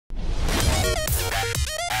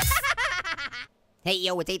Hey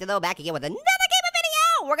yo, it's Ethan though, back again with another game of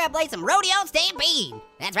video. We're gonna play some Rodeo Stampede.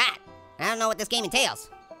 That's right. I don't know what this game entails,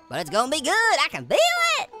 but it's gonna be good. I can feel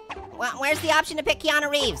it. Well, where's the option to pick Keanu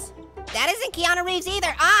Reeves? That isn't Keanu Reeves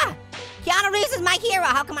either. Keanu Reeves is my hero.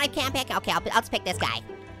 How come I can't pick? Okay, I'll just pick this guy.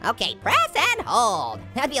 Okay, press and hold.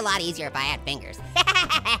 That'd be a lot easier if I had fingers.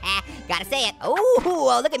 Gotta say it.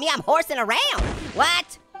 Oh, look at me, I'm horsing around.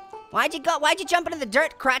 What? Why'd you jump into the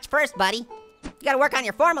dirt crotch first, buddy? You gotta work on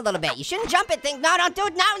your form a little bit. You shouldn't jump at things. No, don't do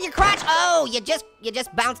it, not with your crotch. Oh, you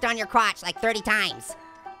just bounced on your crotch like 30 times.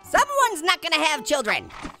 Someone's not gonna have children.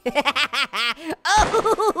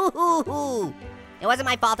 Oh, it wasn't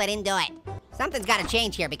my fault, I didn't do it. Something's gotta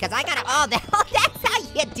change here because I gotta, that's how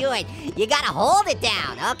you do it. You gotta hold it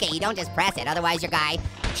down. Okay, you don't just press it, otherwise your guy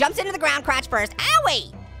jumps into the ground crotch first.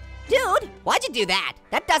 Owie! Dude, why'd you do that?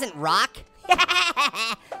 That doesn't rock.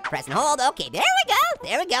 Press and hold, okay, there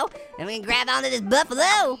we go. And we can grab onto this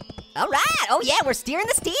buffalo. All right, oh yeah, we're steering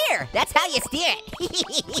the steer. That's how you steer it.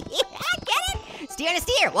 Get it? Steering the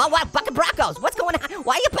steer. Well, what, bucking Broncos, what's going on?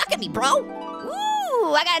 Why are you bucking me, bro?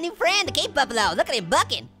 Ooh, I got a new friend, the Cape Buffalo. Look at him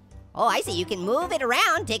bucking. Oh, I see, you can move it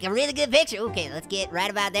around, take a really good picture. Okay, let's get right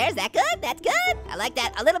about there. Is that good? That's good. I like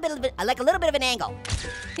that, I like a little bit of an angle.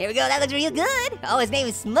 Here we go, that looks real good. Oh, his name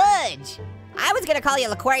is Smudge. I was gonna call you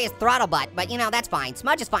L'Aquarius Throttlebutt, but you know, that's fine.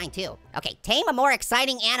 Smudge is fine too. Okay, tame a more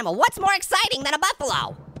exciting animal. What's more exciting than a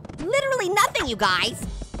buffalo? Literally nothing, you guys.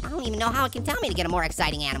 I don't even know how it can tell me to get a more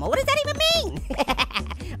exciting animal. What does that even mean?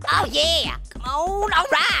 Oh yeah, come on, all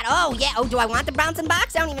right. Oh yeah, oh, do I want the bouncing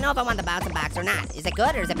box? I don't even know if I want the bouncing box or not. Is it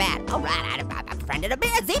good or is it bad? All right, I befriended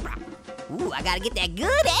a zebra. Ooh, I gotta get that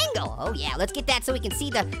good angle. Oh yeah, let's get that so we can see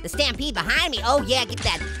the stampede behind me. Oh yeah, get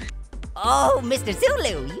that. Oh, Mr.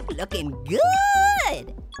 Zulu, you looking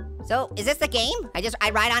good. So, is this the game?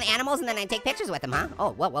 I ride on animals and then I take pictures with them, huh?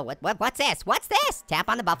 Oh, what's this? What's this? Tap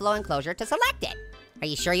on the buffalo enclosure to select it. Are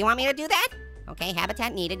you sure you want me to do that? Okay,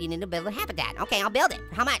 habitat needed, you need to build a habitat. Okay, I'll build it.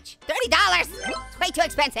 How much? $30, it's way too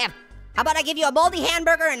expensive. How about I give you a moldy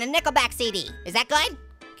hamburger and a Nickelback CD? Is that good?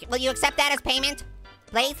 Will you accept that as payment,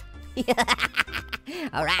 please?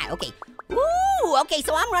 All right, okay. Ooh, okay,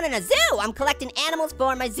 so I'm running a zoo. I'm collecting animals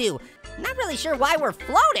for my zoo. Not really sure why we're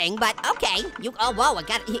floating, but okay. Oh, whoa,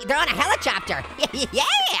 they're on a helicopter. Yeah,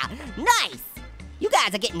 nice. You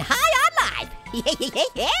guys are getting high on life.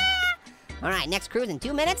 Yeah. All right, next cruise in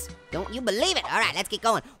 2 minutes. Don't you believe it. All right, let's get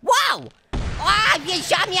going. Whoa, oh, you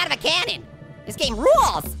shot me out of a cannon. This game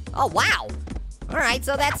rules. Oh, wow. All right,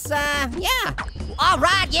 so that's, yeah. All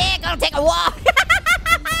right, yeah, gonna take a walk.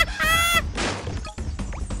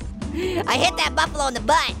 I hit that buffalo in the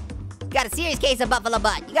butt. Got a serious case of buffalo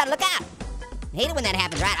butt. You gotta look out. Hate it when that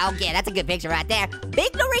happens, right? Oh, yeah, that's a good picture right there.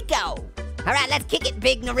 Big Noriko. All right, let's kick it,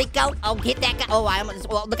 Big Noriko. Oh, hit that guy. Oh, I almost,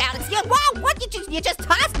 well, look out. Whoa, what, you just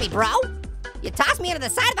tossed me, bro. You tossed me into the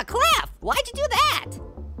side of a cliff. Why'd you do that?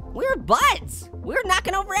 We were buds. We were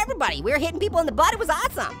knocking over everybody. We were hitting people in the butt. It was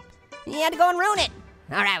awesome. You had to go and ruin it.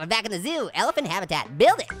 All right, we're back in the zoo. Elephant habitat,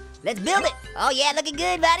 build it. Let's build it. Oh yeah, looking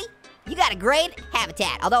good, buddy. You got a great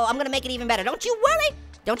habitat, although I'm gonna make it even better. Don't you worry.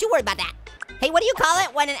 Don't you worry about that. Hey, what do you call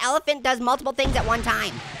it when an elephant does multiple things at one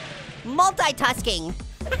time? Multitasking.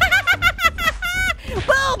 Boom,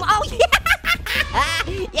 oh yeah.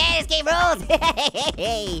 Yeah, this game rules.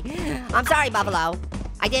 I'm sorry, Buffalo.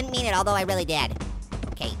 I didn't mean it, although I really did.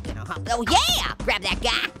 Okay, you know, oh yeah, grab that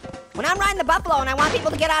guy. When I'm riding the buffalo and I want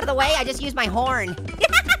people to get out of the way, I just use my horn.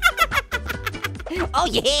 Oh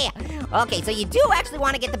yeah. Okay, so you do actually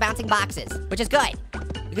want to get the bouncing boxes, which is good.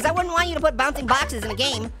 Because I wouldn't want you to put bouncing boxes in a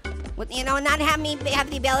game, with, you know, and not have me have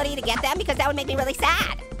the ability to get them because that would make me really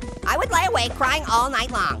sad. I would lie awake crying all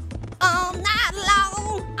night long. All night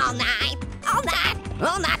long, all night, all night,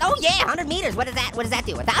 all night. Oh yeah, 100 meters, what does that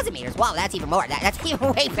do? 1,000 meters, whoa, that's even more. That's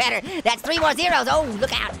even way better. That's 3 more zeros, oh,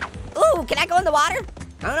 look out. Ooh, can I go in the water?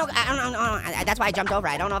 I don't know, that's why I jumped over.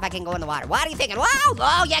 I don't know if I can go in the water. What are you thinking? Wow,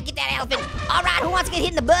 oh yeah, get that elephant. All right, who wants to get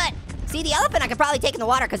hit in the butt? See, the elephant I could probably take in the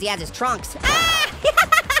water because he has his trunks. Ah!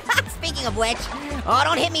 Speaking of which, oh,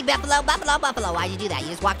 don't hit me, Buffalo, Buffalo, Buffalo. Why'd you do that? You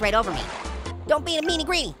just walked right over me. Don't be a meanie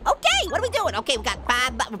greenie. Okay, what are we doing? Okay, we got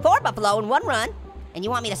 4 buffalo in 1 run, and you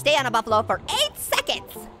want me to stay on a buffalo for 8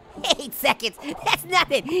 seconds. 8 seconds, that's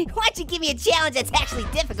nothing. Why don't you give me a challenge that's actually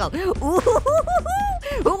difficult? Ooh,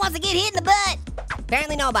 who wants to get hit in the butt?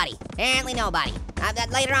 Apparently nobody, apparently nobody.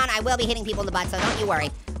 Later on, I will be hitting people in the butt, so don't you worry.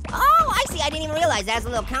 Oh, I see, I didn't even realize that has a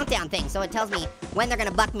little countdown thing, so it tells me when they're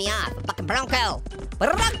gonna buck me off. Bucking Bronco.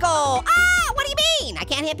 Bronco! Ah, what do you mean? I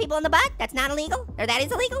can't hit people in the butt? That's not illegal? Or that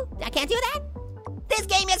is illegal? I can't do that? This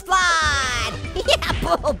game is flawed! Yeah,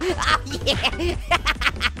 boom! Oh, yeah!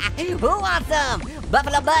 Who wants some?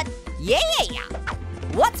 Buffalo butt? Yeah!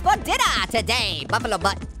 What's for dinner today, buffalo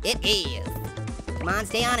butt? It is. Come on,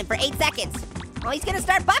 stay on him for 8 seconds. Oh, he's gonna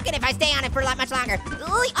start bucking if I stay on him for much longer.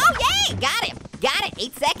 Oh, yeah, got him. Got it,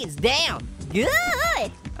 8 seconds down. Good.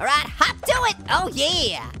 All right, hop to it. Oh,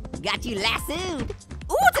 yeah. Got you lassoed.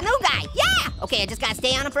 Ooh, it's a new guy, yeah. Okay, I just gotta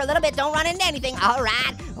stay on him for a little bit. Don't run into anything, all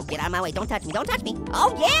right. Oh, get out of my way, don't touch me, don't touch me.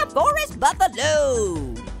 Oh, yeah, forest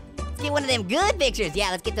buffalo. Let's get one of them good pictures. Yeah,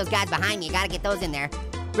 let's get those guys behind me. You gotta get those in there.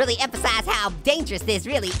 Really emphasize how dangerous this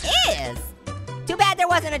really is. Too bad there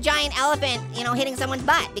wasn't a giant elephant, you know, hitting someone's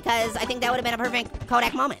butt, because I think that would have been a perfect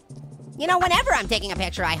Kodak moment. You know, whenever I'm taking a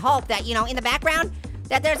picture, I hope that, you know, in the background,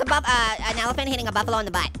 that there's an elephant hitting a buffalo in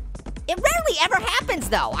the butt. It rarely ever happens,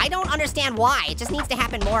 though. I don't understand why. It just needs to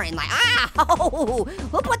happen more in like,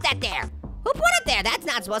 who put that there? Who put it there? That's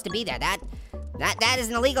not supposed to be there. That is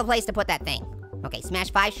an illegal place to put that thing. Okay, smash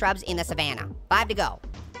 5 shrubs in the savannah. 5 to go.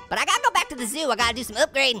 But I gotta go back to the zoo. I gotta do some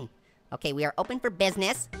upgrading. Okay, we are open for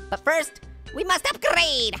business. But first, we must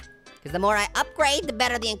upgrade. Because the more I upgrade, the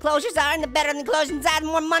better the enclosures are, and the better the enclosures are, the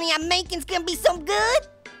more money I'm making. It's gonna be so good.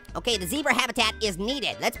 Okay, the zebra habitat is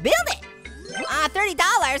needed. Let's build it.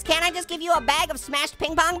 $30? Can't I just give you a bag of smashed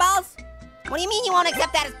ping pong balls? What do you mean you won't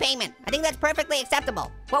accept that as payment? I think that's perfectly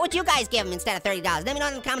acceptable. What would you guys give him instead of $30? Let me know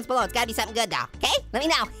in the comments below. It's gotta be something good though, okay? Let me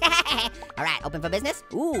know. All right, open for business?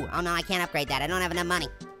 Ooh, oh no, I can't upgrade that. I don't have enough money.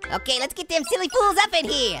 Okay, let's get them silly fools up in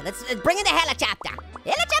here. Let's bring in the helicopter.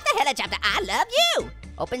 Helicopter, I love you.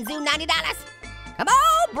 Open zoo, $90. Come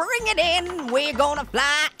on, bring it in. We're gonna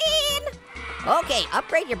fly in. Okay,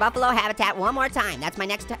 upgrade your buffalo habitat one more time. That's my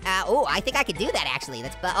next, oh, I think I could do that actually.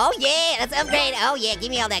 Oh yeah, let's upgrade. Oh yeah,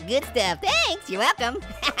 give me all that good stuff. Thanks, you're welcome.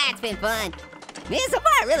 It's been fun. Man, so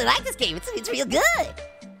far I really like this game. It's real good.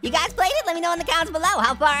 You guys played it? Let me know in the comments below.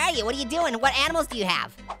 How far are you? What are you doing? What animals do you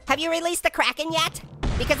have? Have you released the Kraken yet?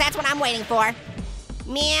 Because that's what I'm waiting for.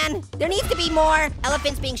 Man, there needs to be more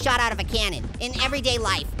elephants being shot out of a cannon in everyday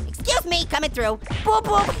life. Excuse me, coming through. Boop,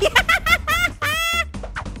 boop.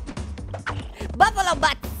 Buffalo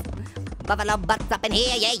butts. Buffalo butts up in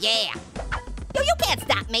here, yeah. Yo, you can't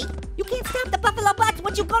stop me. You can't stop the buffalo butts.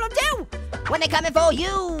 What you gonna do? When they coming for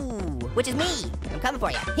you, which is me. I'm coming for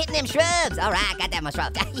you. Hitting them shrubs. All right, got that much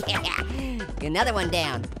shrubs. Yeah. Another one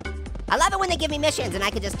down. I love it when they give me missions and I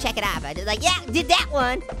can just check it off. I just like, yeah, did that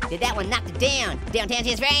one. Knocked it down. Downtown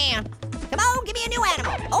chance round. Come on, give me a new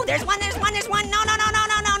animal. Oh, there's one.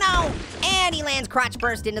 No. And he lands crotch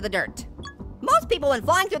first into the dirt. Most people, when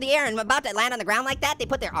flying through the air and about to land on the ground like that, they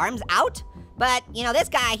put their arms out. But, you know, this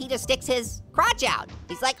guy, he just sticks his crotch out.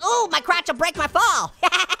 He's like, ooh, my crotch will break my fall.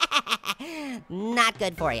 Not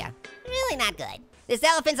good for you. Really not good. This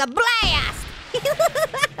elephant's a blast.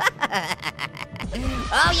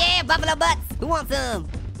 Oh yeah, buffalo butts. Who wants some?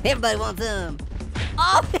 Everybody wants some.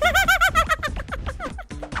 Oh.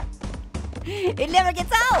 It never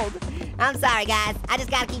gets old. I'm sorry, guys. I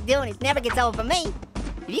just gotta keep doing it. It never gets old for me.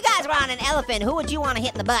 If you guys were on an elephant, who would you want to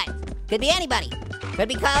hit in the butt? Could be anybody. Could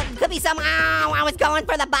be some, oh, I was going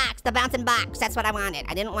for the box, the bouncing box. That's what I wanted.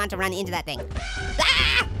 I didn't want to run into that thing.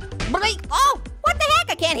 Ah! Bleep. Oh, what the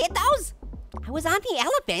heck? I can't hit those. I was on the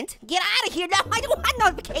elephant. Get out of here. No, I don't want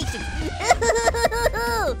notifications.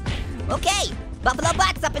 Okay, buffalo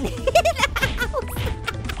butts up in the house.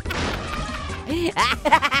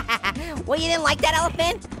 Well, you didn't like that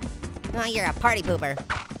elephant? Oh, you're a party pooper.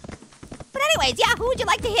 But anyways, yeah, who would you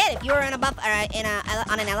like to hit if you were on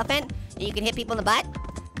an elephant and you could hit people in the butt?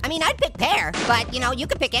 I mean, I'd pick Pear, but you know, you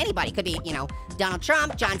could pick anybody. Could be, you know, Donald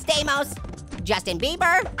Trump, John Stamos, Justin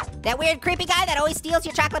Bieber, that weird creepy guy that always steals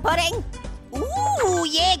your chocolate pudding. Ooh,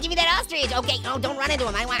 yeah, give me that ostrich. Okay, oh, don't run into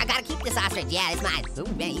him. I gotta keep this ostrich. Yeah, it's mine. Ooh,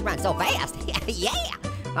 man, you run so fast. Yeah.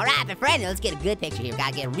 All right, my friend, let's get a good picture here.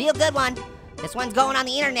 Gotta get a real good one. This one's going on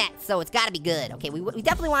the internet, so it's gotta be good. Okay, we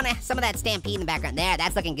definitely want some of that stampede in the background. There,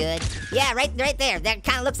 that's looking good. Yeah, right there. That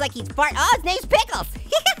kind of looks like he's fart. Oh, his name's Pickles.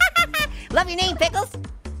 Love your name, Pickles.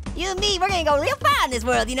 You and me, we're gonna go real far in this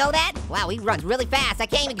world, you know that? Wow, he runs really fast. I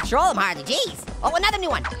can't even control him hardly, jeez. Oh, another new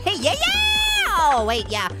one. Hey, yeah! Oh, wait,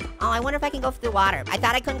 yeah. Oh, I wonder if I can go through the water. I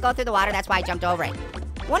thought I couldn't go through the water, that's why I jumped over it.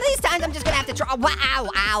 One of these times, I'm just gonna have to try. Oh, wow,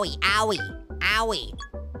 owie.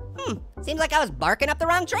 Seems like I was barking up the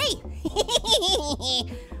wrong tree.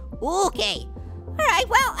 Okay. All right,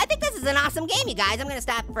 well, I think this is an awesome game, you guys. I'm gonna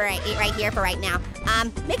stop for right here for right now.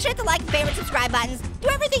 Make sure to like, favorite, subscribe buttons. Do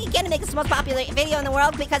everything you can to make this the most popular video in the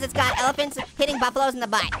world because it's got elephants hitting buffaloes in the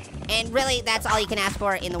butt. And really, that's all you can ask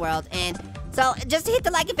for in the world. And so just hit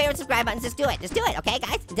the like and favorite, subscribe buttons. Just do it, okay,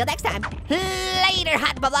 guys? Until next time. Later,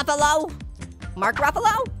 hot buffalo. Mark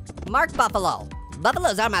Ruffalo? Mark Buffalo.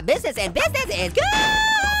 Buffaloes are my business, and business is good!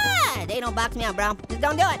 They don't box me out, bro. Just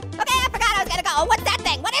don't do it. Okay, I forgot I was gonna go. Oh, what's that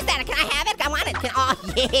thing? What is that?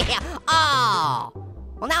 Yeah. Oh.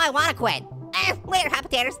 Well, now I want to quit. Later, hot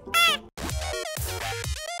potatoes.